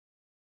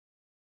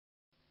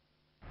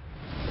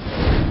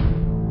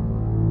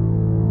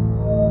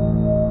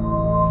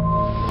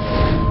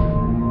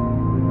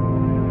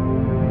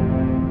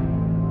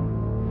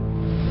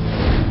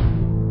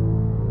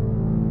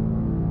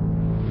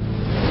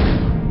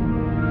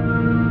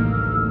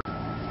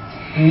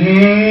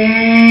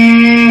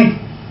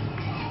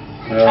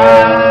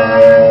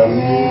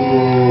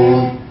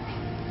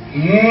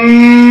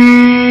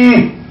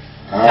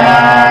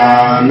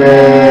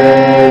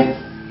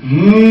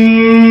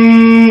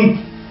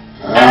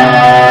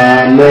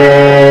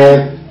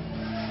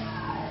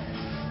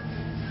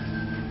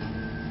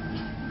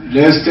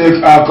Let's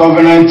take our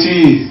covenant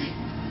teeth.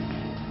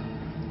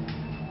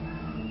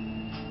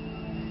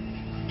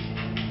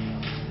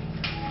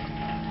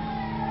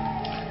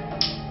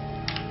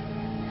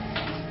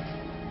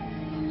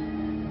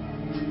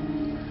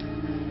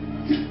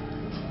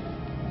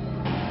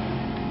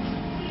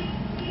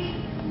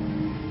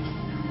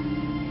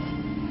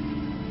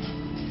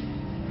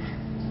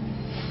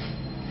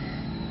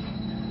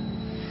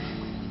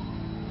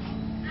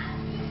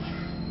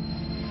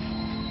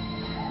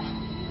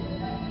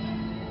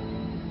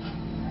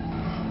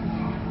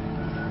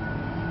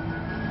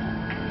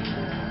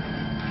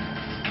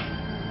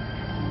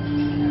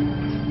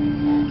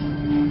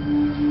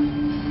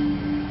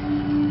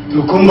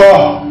 Tokumbo,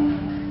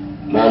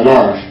 my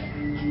lord.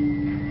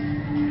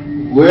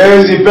 Where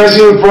is the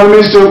person you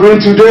promised to bring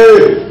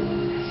today?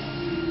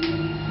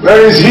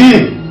 Where is he?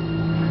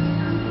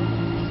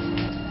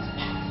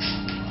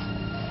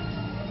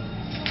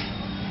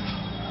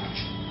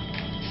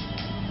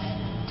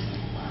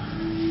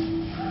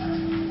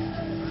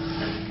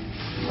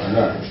 My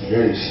lord,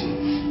 where is he?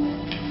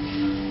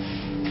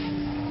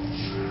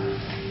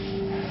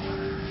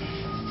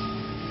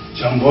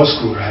 John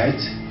Bosco,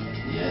 right?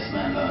 Yes,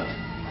 my lord.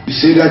 You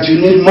say that you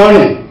need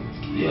money.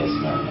 Yes,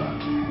 my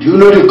lord. Do you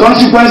know the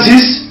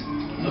consequences?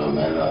 No,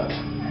 my lord.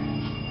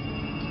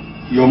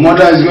 Your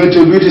mother is going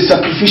to be the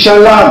sacrificial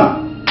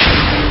lamb.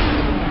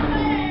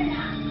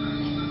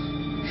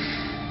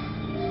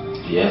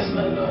 Yes,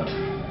 my lord.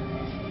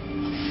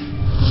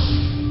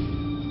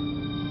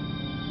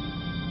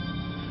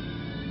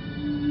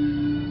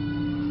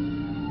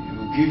 You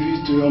will give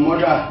it to your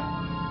mother.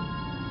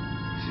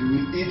 She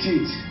will eat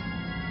it.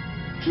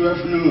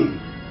 12 noon.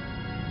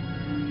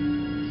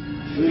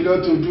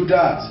 Failure to do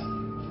that,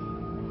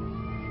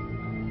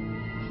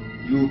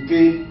 you will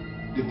pay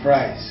the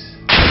price.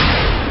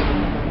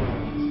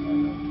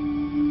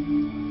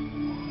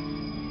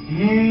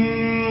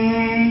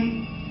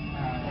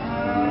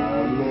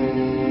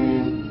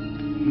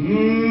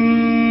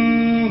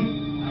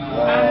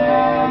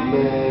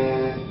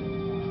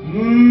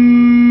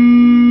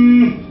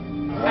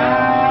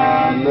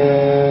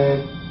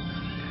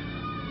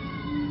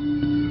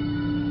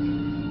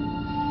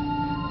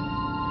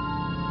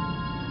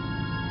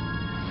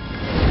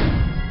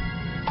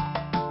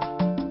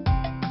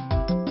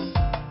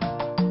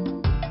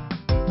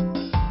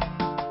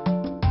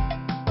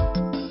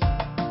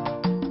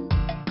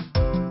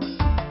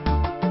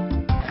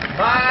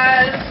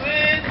 My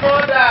sweet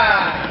mother!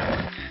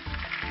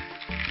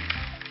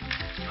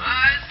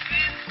 My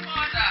sweet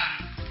mother!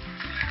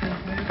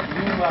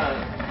 Woman.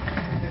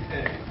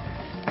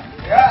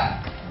 Yeah.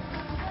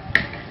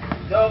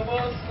 John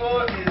Bosco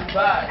is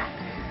back.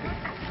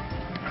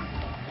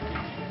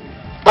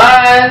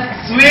 My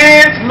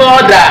sweet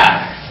mother!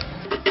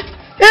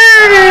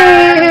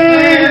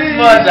 Sweet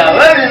mother,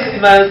 where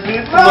is my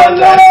sweet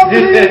mother?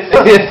 You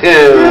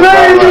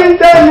don't even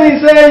tell me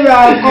say you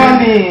are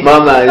coming.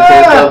 Mama, it's a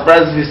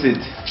surprise visit.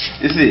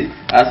 You see,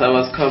 as I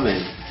was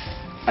coming,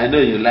 I know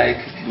you like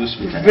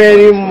bushmeat.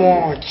 Very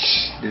much.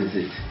 This is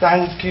it.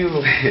 Thank you.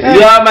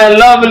 You are my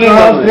lovely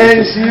God mama.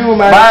 bless you,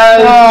 my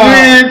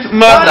sweet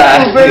mother.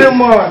 Thank you very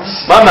much.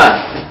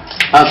 Mama,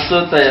 I'm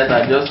so tired.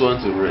 I just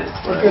want to rest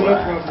for Okay, a while.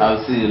 no problem.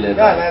 I'll see you later.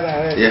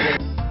 Rest. Yeah.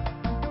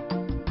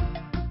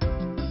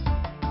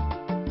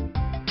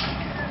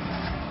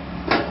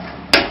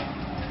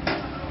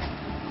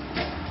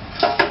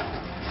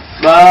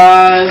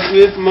 My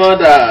sweet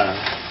mother.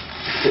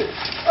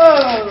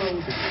 Oh,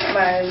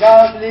 my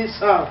lovely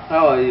son.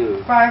 How are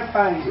you? Fine,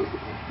 fine.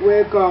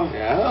 Welcome.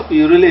 Yeah, I hope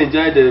you really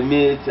enjoyed the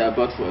meat I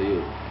bought for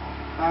you.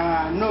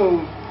 No.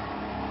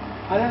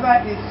 I never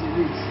eat the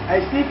meat.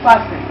 I still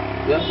fasting.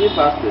 You are still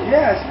fasting?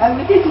 Yes, I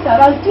will eat it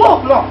around 2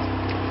 o'clock.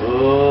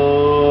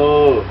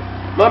 Oh,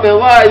 Mommy,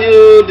 why are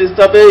you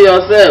disturbing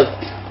yourself?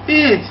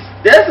 Eat.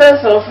 The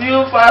essence of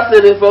you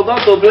fasting is for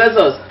God to bless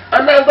us.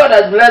 And now God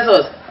has blessed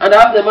us. And I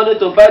have the money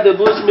to buy the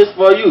bush meat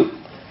for you.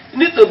 You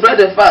need to break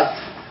the fast.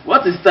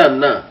 What is time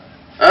now?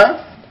 Huh?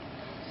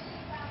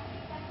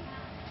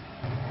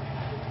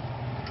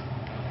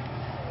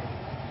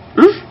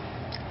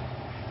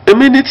 A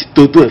minute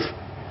to 12.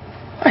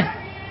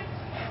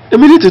 A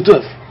minute to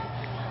 12.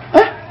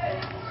 Huh?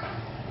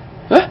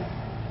 Huh?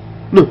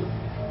 No.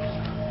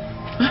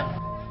 Huh?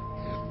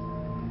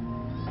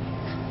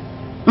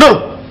 No.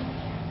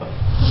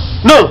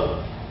 No.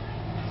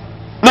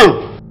 No.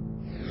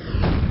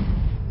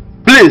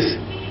 Please.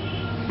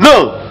 No.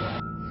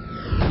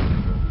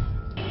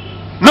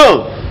 No.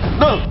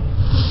 No.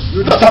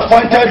 You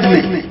disappointed me.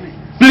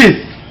 Please.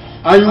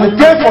 And you will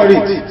pay for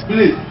it.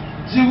 Please.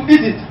 She will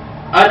eat it.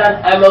 And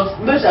I must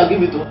make sure I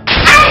give it to her.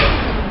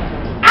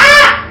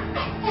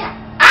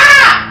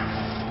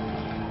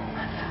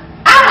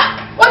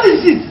 What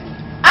is it?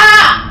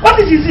 What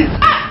is it?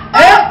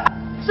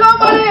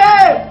 Somebody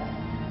help!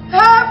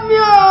 Help me!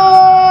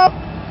 Oh!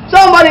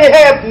 Somebody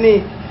help me!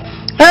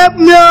 Help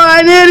me! Oh!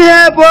 I need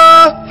help!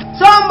 Oh!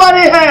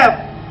 Somebody help!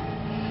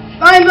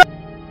 Thank God.